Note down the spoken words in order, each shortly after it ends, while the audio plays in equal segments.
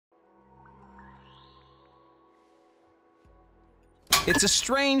It's a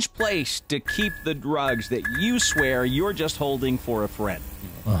strange place to keep the drugs that you swear you're just holding for a friend.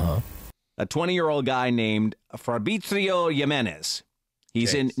 A 20-year-old guy named Fabrizio Jimenez.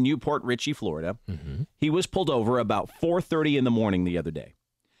 He's in Newport Richey, Florida. He was pulled over about 4:30 in the morning the other day.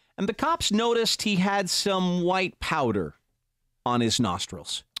 And the cops noticed he had some white powder on his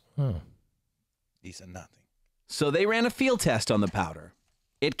nostrils. These are nothing. So they ran a field test on the powder.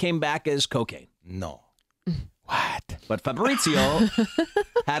 It came back as cocaine. No. What? But Fabrizio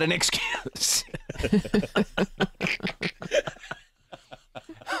had an excuse.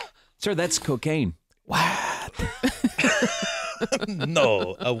 Sir, that's cocaine. What?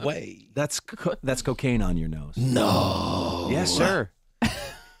 No, away. That's cocaine on your nose. No. Yes, sir.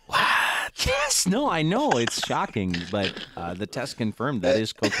 What? Yes, no, I know. It's shocking, but the test confirmed that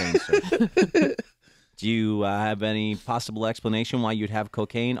is cocaine, sir. Do you have any possible explanation why you'd have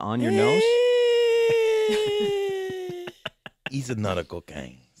cocaine on your nose? These are not a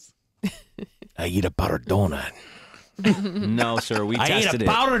cocaine. I eat a powdered donut. No, sir, we tested it. I ate a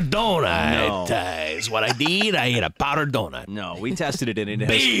powdered donut. No. Is what I did. I ate a powdered donut. No, we tested it and it has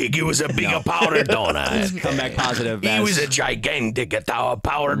Big. It was a big powdered donut. come back positive. It was a gigantic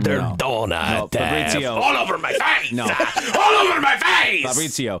powdered donut. No, Fabrizio. All over my face. No. All over my face.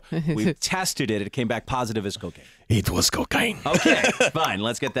 Fabrizio, we tested it. It came back positive as cocaine. It was cocaine. Okay, fine.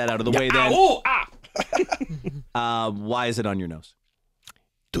 Let's get that out of the way then. Ow, ah. Why is it on your nose?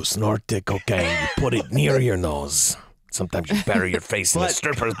 To snort the cocaine, you put it near your nose. Sometimes you bury your face in a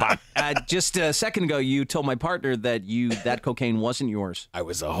stripper's butt. Just a second ago, you told my partner that that cocaine wasn't yours. I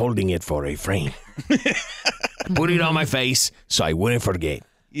was holding it for a frame. Put it on my face so I wouldn't forget.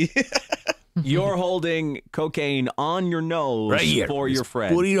 You're holding cocaine on your nose Right here. for your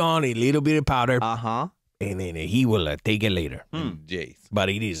friend. Put it on a little bit of powder, Uh-huh. and then he will take it later. Jace. But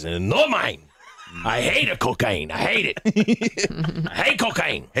it is not mine. I hate a cocaine. I hate it. I hate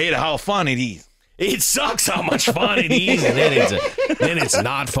cocaine. Hate how fun it is. It sucks how much fun it is, and then it's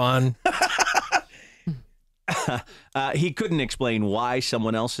not fun. He couldn't explain why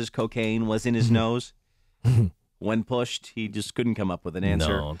someone else's cocaine was in his nose. When pushed, he just couldn't come up with an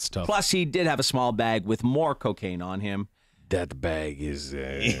answer. No, it's tough. Plus, he did have a small bag with more cocaine on him. That bag is...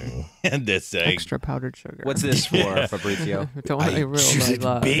 That's Extra powdered sugar. What's this for, Fabrizio? Don't want to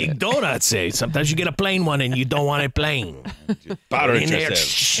real big donuts. Sometimes you get a plain one and you don't want it plain. powder In there.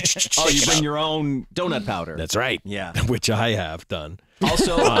 yourself. Oh, you bring your own donut powder. That's right. Yeah. Which I have done.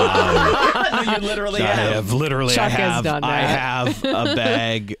 Also, you literally I have. have literally. Chuck has done I that. have a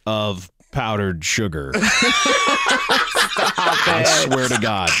bag of powdered sugar. Stop I it. swear to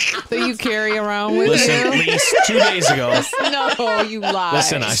God. So you carry around with Listen, you? at least 2 days ago. No, you lie.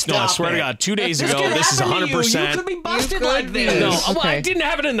 Listen, I swear to God, 2 days ago, this is 100%. You could be busted You like could be. this. No, well, I Okay. didn't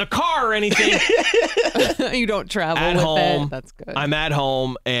have it in the car or anything. You don't travel At with home. it. That's good. I'm at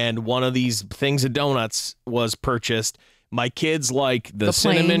home, and one of these things of donuts was purchased. My kids like the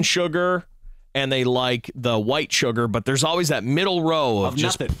cinnamon plain? sugar, and they like the white sugar, but there's always that middle row of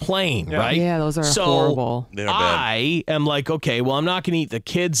just nothing. plain, Yeah. right? Yeah, those are So horrible. They're bad. I am like, okay, well, I'm not going to eat the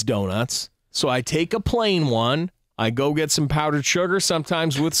kids' donuts, so I take a plain one. I go get some powdered sugar,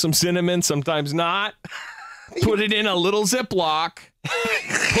 sometimes with some cinnamon, sometimes not. Put it in a little Ziploc.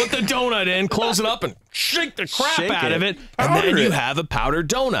 Put the donut in, close it up, and shake the crap Shake out of it. it, and then you have a powdered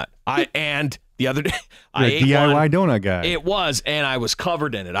donut. And the other day, I You're a ate DIY one. donut guy. It was, and I was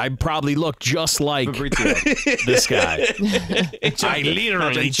covered in it. I probably looked just like Fabrizio. this guy. I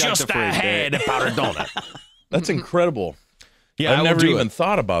literally Imagine Chuck just the Freak had a powdered donut. That's incredible. Yeah, I I've will never do even it.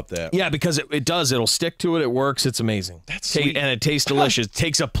 thought about that. Yeah, because it does. It'll stick to it. It works. It's amazing. That's sweet. And it tastes delicious.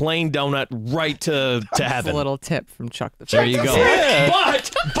 Takes a plain donut right to That's a heaven. little tip from Chuck the There Freak. you go. Freak.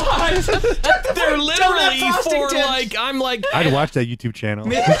 But they're literally frosting for tips. like, I'm like, I'd watch that YouTube channel.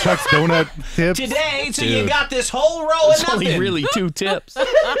 Chuck's Donut Tips. Today, so you Dude. got this whole row of it's only nothing. really 2 tips.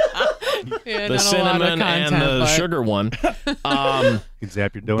 Yeah, The not a lot of cinnamon and content, the but- sugar one. You can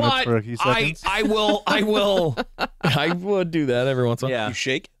zap your donuts But for a few seconds. I would do that every once in a while. Yeah. You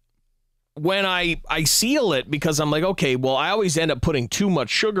shake? When I seal it, because I'm like, okay, well, I always end up putting too much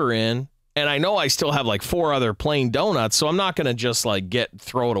sugar in, and I know I still have like 4 other plain donuts, so I'm not gonna just like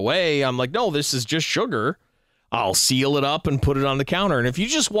throw it away. I'm like, no, this is just sugar. I'll seal it up and put it on the counter. And if you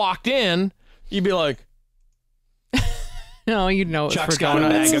just walked in, you'd be like, No, you know it's Chuck's for got a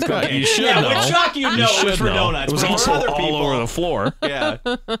donuts. bag of cocaine. You should yeah, know. with Chuck, you know You it was should for know. donuts. It was but for also other all people, over the floor. Yeah.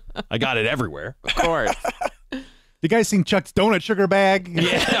 I got it everywhere. Of course. You guys seen Chuck's Donut Sugar Bag?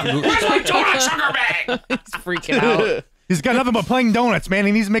 Yeah. Where's my donut sugar bag? He's freaking out. He's got nothing but plain donuts, man.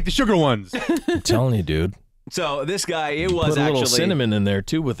 He needs to make the sugar ones. I'm telling you, dude. So this guy, it was Put a little actually cinnamon in there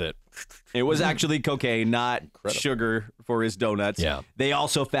too with it. It was actually cocaine, not sugar for his donuts. Yeah. They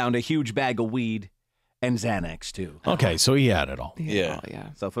also found a huge bag of weed and Xanax, too. Okay, so he had it all. Yeah. Oh, yeah.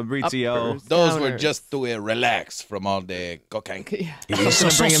 So Fabrizio... Uppers, Those were downers. just to relax from all the cocaine. Yeah. It's Gonna so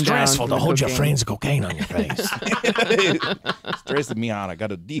bring him down stressful from to the hold your cocaine. friends cocaine on your face. Stressing me out. I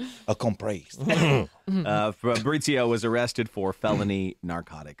got a compressed. Fabrizio was arrested for felony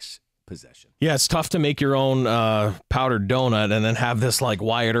narcotics possession. Yeah, it's tough to make your own powdered donut and then have this like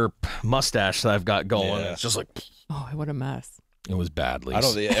Wyatt Earp mustache that I've got going. Yeah. It's just like, Oh, what a mess. it was bad, Lisa. I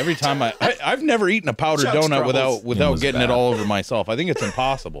don't. Every time I've never eaten a powdered Chuck's donut troubles. without was getting bad. it all over myself. I think it's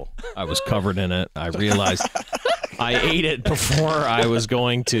impossible. I was covered in it. I realized I ate it before I was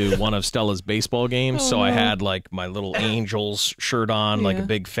going to one of Stella's baseball games, so I had like my little Angels shirt on, like a Yeah.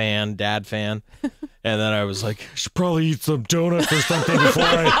 big fan, dad fan. And then I was like, I should probably eat some donuts or something before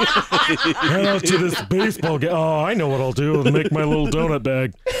I head out to this baseball game. Oh, I know what I'll do. I'll make my little donut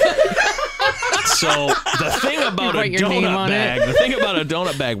bag. So the thing about a write your name donut on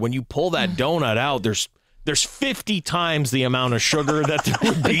it. bag, when you pull that donut out, there's 50 times the amount of sugar that there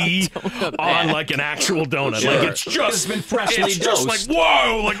would be on like an actual donut. Like it's just been freshly it's just dosed. like,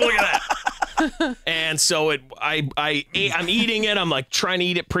 whoa, like look at that. And so I'm eating it. I'm like trying to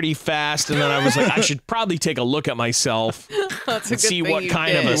eat it pretty fast, and then I was like, I should probably take a look at myself That's a and good see thing what you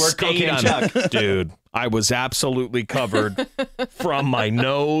kind of did. a We're state cocaine I'm. Dude, I was absolutely covered from my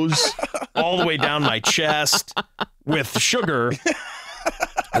nose all the way down my chest with sugar.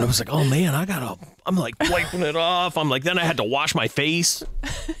 And I was like, oh man, I'm like wiping it off. I'm like, then I had to wash my face.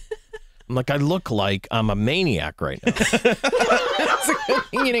 I'm like, I look like I'm a maniac right now. That's a good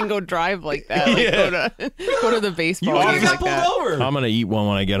thing you didn't go drive like that. Like go to the baseball game like that. over. I'm going to eat one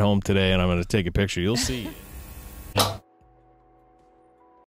when I get home today, and I'm going to take a picture. You'll see.